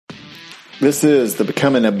This is the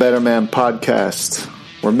Becoming a Better Man podcast,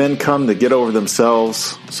 where men come to get over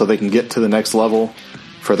themselves so they can get to the next level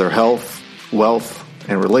for their health, wealth,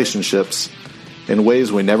 and relationships in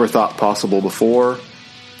ways we never thought possible before,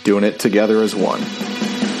 doing it together as one.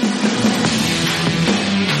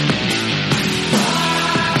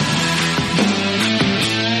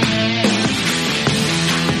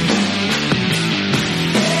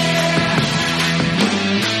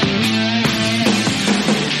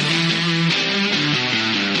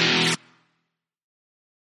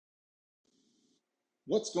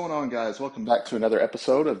 What's going on, guys? Welcome back to another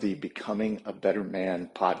episode of the Becoming a Better Man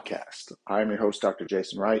podcast. I'm your host, Dr.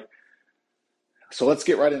 Jason Wright. So let's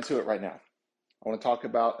get right into it right now. I want to talk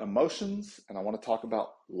about emotions and I want to talk about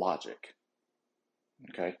logic.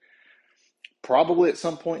 Okay. Probably at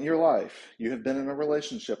some point in your life, you have been in a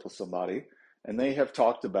relationship with somebody and they have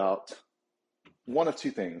talked about one of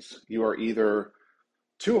two things. You are either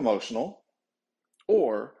too emotional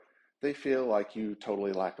or they feel like you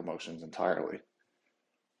totally lack emotions entirely.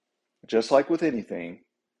 Just like with anything,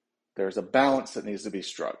 there's a balance that needs to be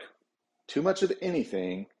struck. Too much of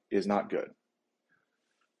anything is not good.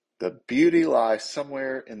 The beauty lies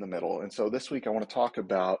somewhere in the middle. And so this week I want to talk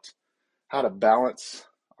about how to balance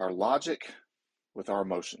our logic with our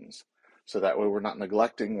emotions. So that way we're not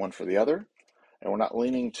neglecting one for the other and we're not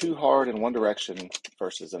leaning too hard in one direction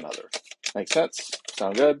versus another. Make sense?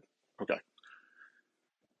 Sound good? Okay.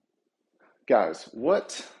 Guys,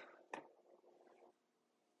 what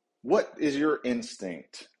is your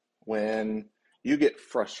instinct when you get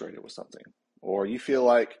frustrated with something or you feel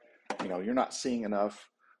like you're not seeing enough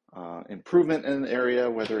improvement in an area,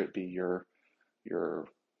 whether it be your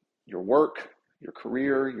work, your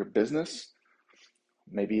career, your business?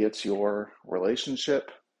 Maybe it's your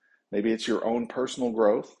relationship, maybe it's your own personal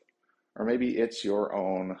growth, or maybe it's your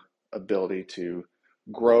own ability to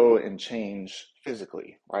grow and change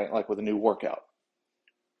physically, right? Like with a new workout.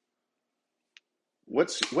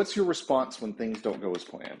 What's your response when things don't go as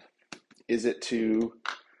planned? Is it to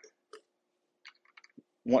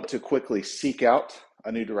want to quickly seek out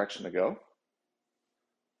a new direction to go,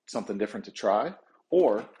 something different to try?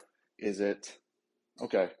 Or is it,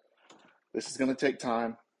 okay, this is going to take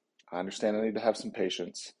time. I understand I need to have some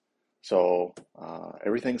patience. So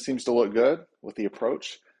everything seems to look good with the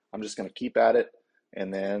approach. I'm just going to keep at it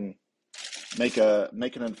and then make an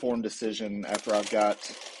informed decision after I've got,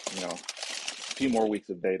 a few more weeks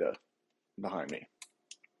of data behind me,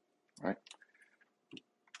 right?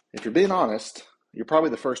 If you're being honest, you're probably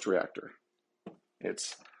the first reactor.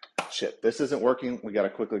 It's, shit, this isn't working. We got to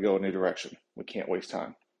quickly go a new direction. We can't waste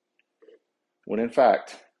time. When in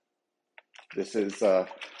fact, this is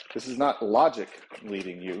not logic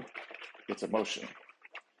leading you, it's emotion,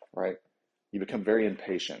 right? You become very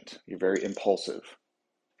impatient. You're very impulsive,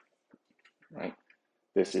 right?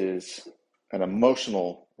 This is an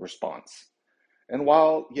emotional response. And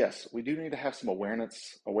while, yes, we do need to have some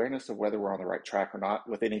awareness of whether we're on the right track or not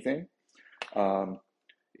with anything,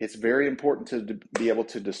 it's very important to be able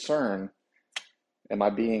to discern, am I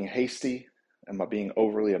being hasty? Am I being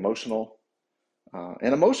overly emotional?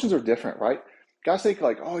 And emotions are different, right? Guys think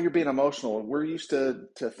like, oh, you're being emotional. We're used to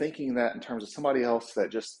thinking that in terms of somebody else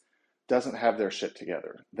that just doesn't have their shit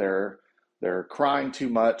together. They're crying too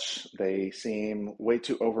much. They seem way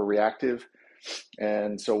too overreactive.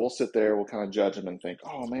 And so we'll sit there, we'll kind of judge them and think,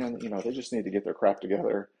 oh man, they just need to get their crap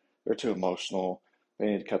together. They're too emotional. They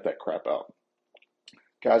need to cut that crap out.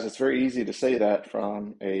 Guys, it's very easy to say that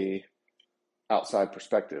from a outside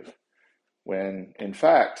perspective, when in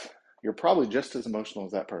fact, you're probably just as emotional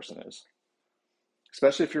as that person is.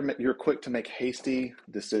 Especially if you're quick to make hasty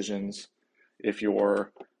decisions, if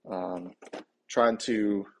you're trying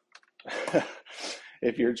to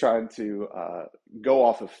go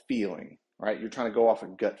off of feeling, right? You're trying to go off a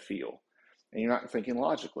gut feel, and you're not thinking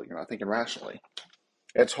logically. You're not thinking rationally.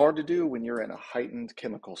 It's hard to do when you're in a heightened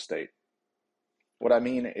chemical state. What I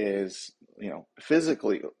mean is,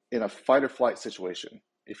 physically in a fight or flight situation,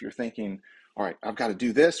 if you're thinking, all right, I've got to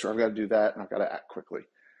do this or I've got to do that, and I've got to act quickly.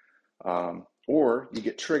 Or you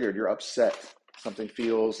get triggered, you're upset. Something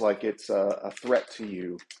feels like it's a threat to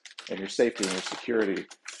you and your safety and your security.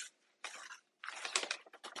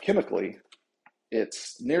 Chemically,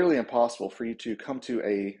 it's nearly impossible for you to come to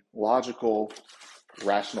a logical,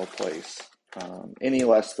 rational place any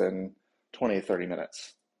less than 20 to 30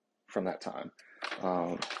 minutes from that time.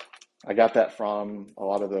 I got that from a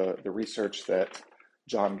lot of the research that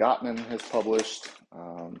John Gottman has published.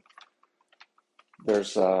 I'm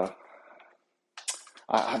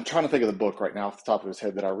trying to think of the book right now off the top of his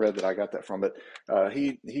head that I read that I got that from, but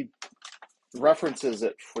he references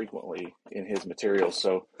it frequently in his materials.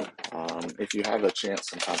 So if you have a chance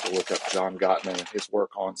sometime to look up John Gottman and his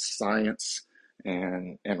work on science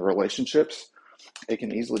and relationships, it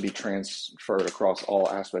can easily be transferred across all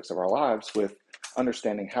aspects of our lives with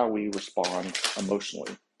understanding how we respond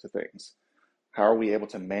emotionally to things. How are we able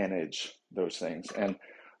to manage those things? And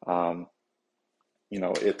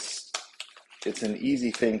it's an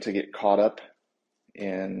easy thing to get caught up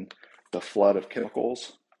in the flood of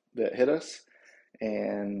chemicals that hit us,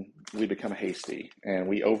 and we become hasty and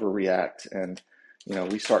we overreact, and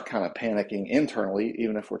we start kind of panicking internally,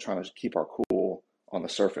 even if we're trying to keep our cool on the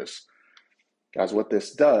surface. Guys, what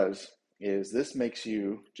this does is this makes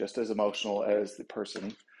you just as emotional as the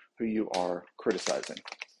person who you are criticizing.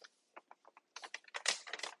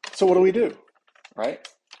 So what do? Right?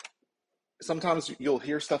 Sometimes you'll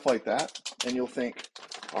hear stuff like that and you'll think,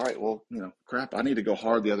 all right, well, crap, I need to go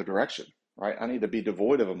hard the other direction, right? I need to be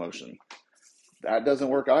devoid of emotion. That doesn't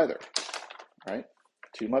work either, right?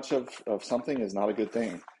 Too much of something is not a good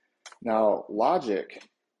thing. Now, logic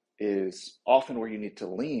is often where you need to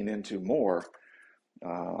lean into more.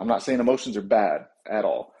 I'm not saying emotions are bad at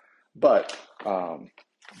all, but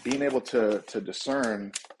being able to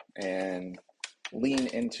discern and lean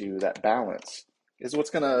into that balance is what's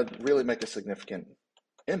going to really make a significant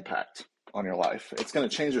impact on your life. It's going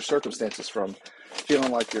to change your circumstances from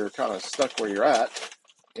feeling like you're kind of stuck where you're at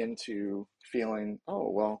into feeling, oh,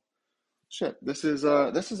 well, shit, this is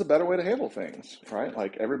a better way to handle things, right?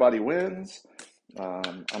 Like everybody wins.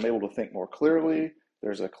 I'm able to think more clearly.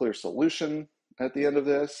 There's a clear solution at the end of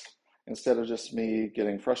this, instead of just me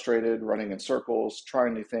getting frustrated, running in circles,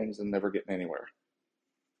 trying new things and never getting anywhere.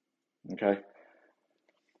 Okay.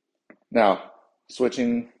 Now,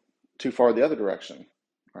 switching too far the other direction,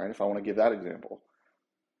 right? If I want to give that example,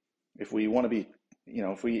 if we want to be,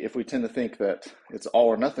 if we tend to think that it's all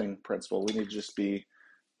or nothing principle, we need to just be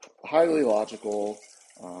highly logical,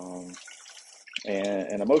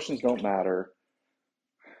 and emotions don't matter.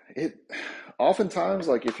 It oftentimes,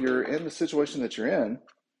 like if you're in the situation that you're in,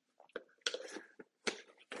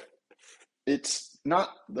 it's not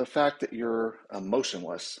the fact that you're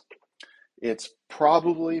emotionless. It's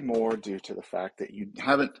probably more due to the fact that you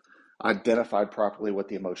haven't identified properly what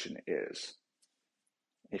the emotion is.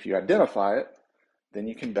 If you identify it, then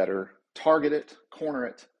you can better target it, corner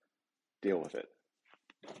it, deal with it.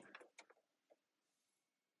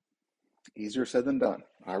 Easier said than done.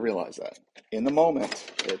 I realize that. In the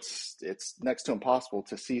moment, it's next to impossible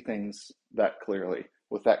to see things that clearly,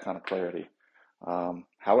 with that kind of clarity.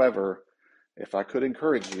 However, if I could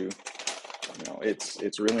encourage you,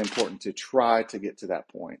 it's really important to try to get to that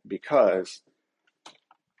point, because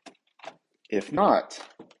if not,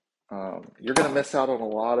 you're going to miss out on a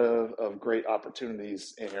lot of great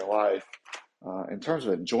opportunities in your life in terms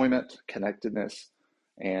of enjoyment, connectedness,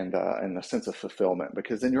 and a sense of fulfillment,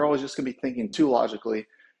 because then you're always just going to be thinking too logically.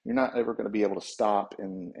 You're not ever going to be able to stop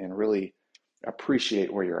and really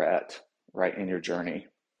appreciate where you're at, right, in your journey.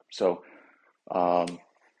 So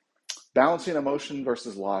balancing emotion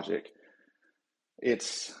versus logic,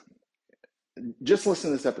 it's just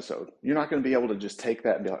listen to this episode. You're not going to be able to just take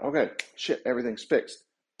that and be like, okay, shit, everything's fixed.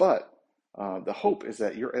 But the hope is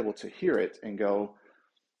that you're able to hear it and go,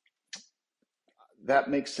 that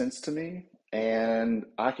makes sense to me, and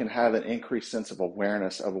I can have an increased sense of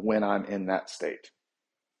awareness of when I'm in that state,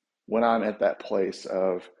 when I'm at that place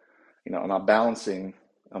of, am I balancing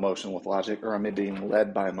emotion with logic, or am I being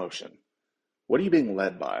led by emotion? What are you being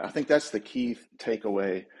led by? I think that's the key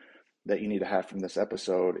takeaway that you need to have from this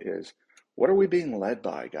episode is, what are we being led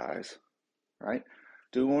by, guys? Right?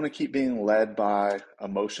 Do we want to keep being led by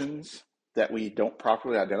emotions that we don't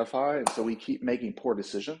properly identify, and so we keep making poor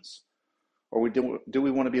decisions? Or do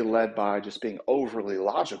we want to be led by just being overly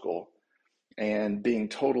logical and being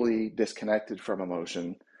totally disconnected from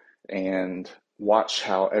emotion and watch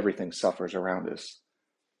how everything suffers around us?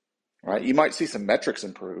 Right? You might see some metrics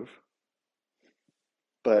improve,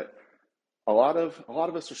 but a lot of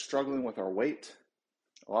us are struggling with our weight.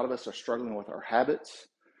 A lot of us are struggling with our habits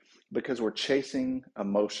because we're chasing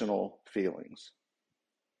emotional feelings.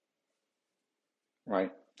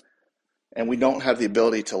 Right? And we don't have the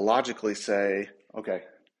ability to logically say, okay,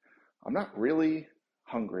 I'm not really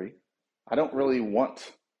hungry. I don't really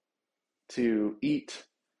want to eat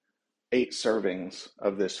 8 servings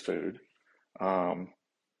of this food.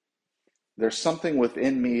 There's something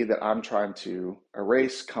within me that I'm trying to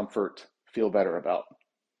erase, comfort, feel better about.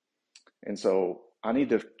 And so I need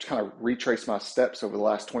to kind of retrace my steps over the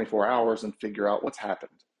last 24 hours and figure out what's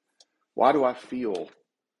happened. Why do I feel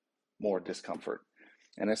more discomfort?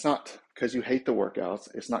 And it's not because you hate the workouts.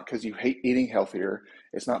 It's not because you hate eating healthier.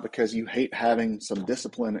 It's not because you hate having some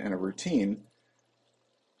discipline and a routine.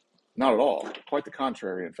 Not at all. Quite the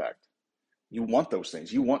contrary, in fact. You want those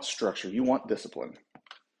things. You want structure. You want discipline.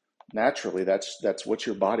 Naturally, that's what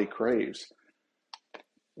your body craves.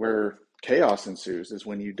 Where chaos ensues is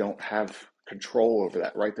when you don't have control over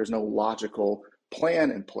that, right? There's no logical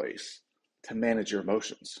plan in place to manage your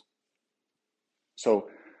emotions. So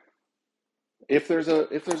if there's a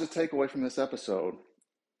takeaway from this episode,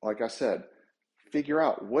 like I said, figure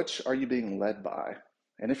out which are you being led by.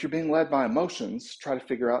 And if you're being led by emotions, try to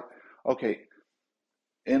figure out, okay,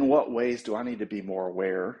 in what ways do I need to be more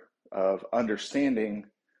aware of understanding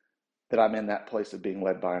that I'm in that place of being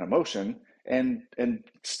led by an emotion, and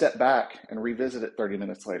step back and revisit it 30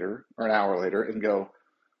 minutes later or an hour later and go,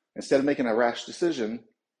 instead of making a rash decision,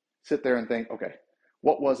 sit there and think, okay,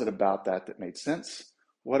 what was it about that made sense?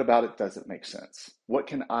 What about it doesn't make sense? What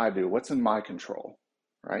can I do? What's in my control,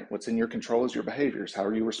 right? What's in your control is your behaviors, how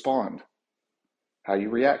you respond, how you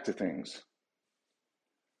react to things,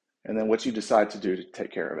 and then what you decide to do to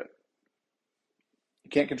take care of it. You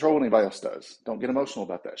can't control what anybody else does. Don't get emotional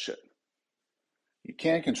about that shit. You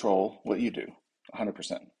can control what you do,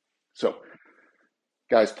 100%. So,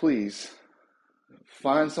 guys, please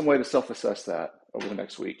find some way to self-assess that over the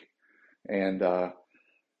next week. And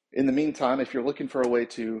in the meantime, if you're looking for a way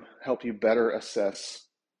to help you better assess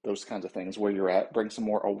those kinds of things, where you're at, bring some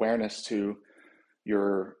more awareness to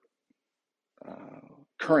your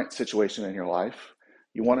current situation in your life,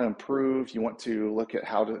 you want to improve, you want to look at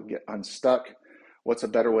how to get unstuck, what's a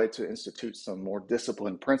better way to institute some more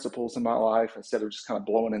disciplined principles in my life instead of just kind of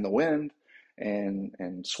blowing in the wind and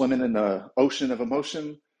swimming in the ocean of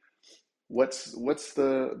emotion? What's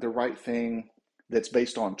the right thing that's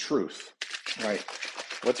based on truth, right?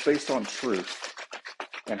 What's based on truth,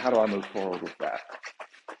 and how do I move forward with that?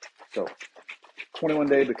 So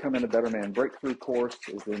 21-Day Becoming a Better Man Breakthrough course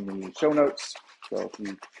is in the show notes. So if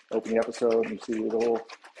you open the episode and you see the little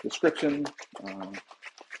description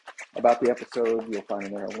about the episode, you'll find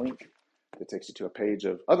in there a link that takes you to a page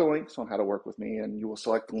of other links on how to work with me, and you will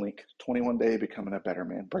select the link 21-Day Becoming a Better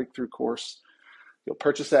Man Breakthrough course. You'll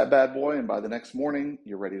purchase that bad boy, and by the next morning,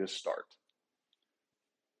 you're ready to start.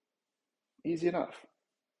 Easy enough,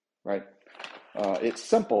 right? It's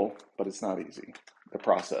simple, but it's not easy, the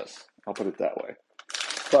process. I'll put it that way.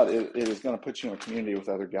 But it is going to put you in a community with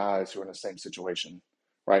other guys who are in the same situation,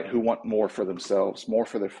 right? Who want more for themselves, more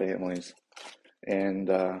for their families, and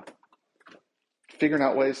figuring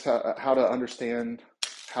out ways how to understand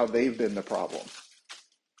how they've been the problem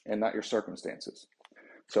and not your circumstances.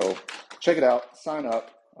 So check it out, sign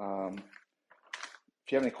up.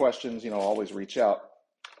 If you have any questions, always reach out.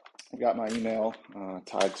 I've got my email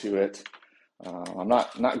tied to it. I'm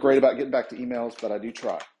not great about getting back to emails, but I do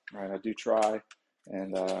try, right? I do try.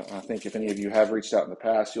 And I think if any of you have reached out in the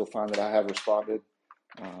past, you'll find that I have responded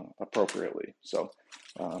appropriately. So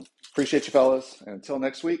appreciate you, fellas. And until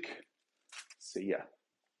next week, see ya.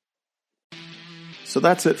 So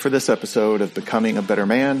that's it for this episode of Becoming a Better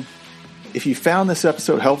Man. If you found this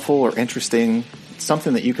episode helpful or interesting,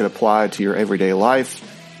 something that you could apply to your everyday life,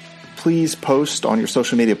 please post on your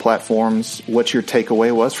social media platforms what your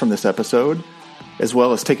takeaway was from this episode, as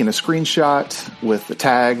well as taking a screenshot with the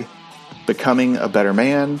tag Becoming a Better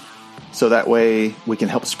Man, so that way we can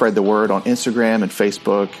help spread the word on Instagram and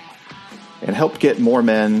Facebook and help get more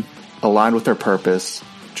men aligned with their purpose,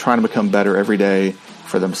 trying to become better every day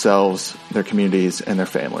for themselves, their communities, and their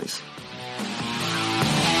families.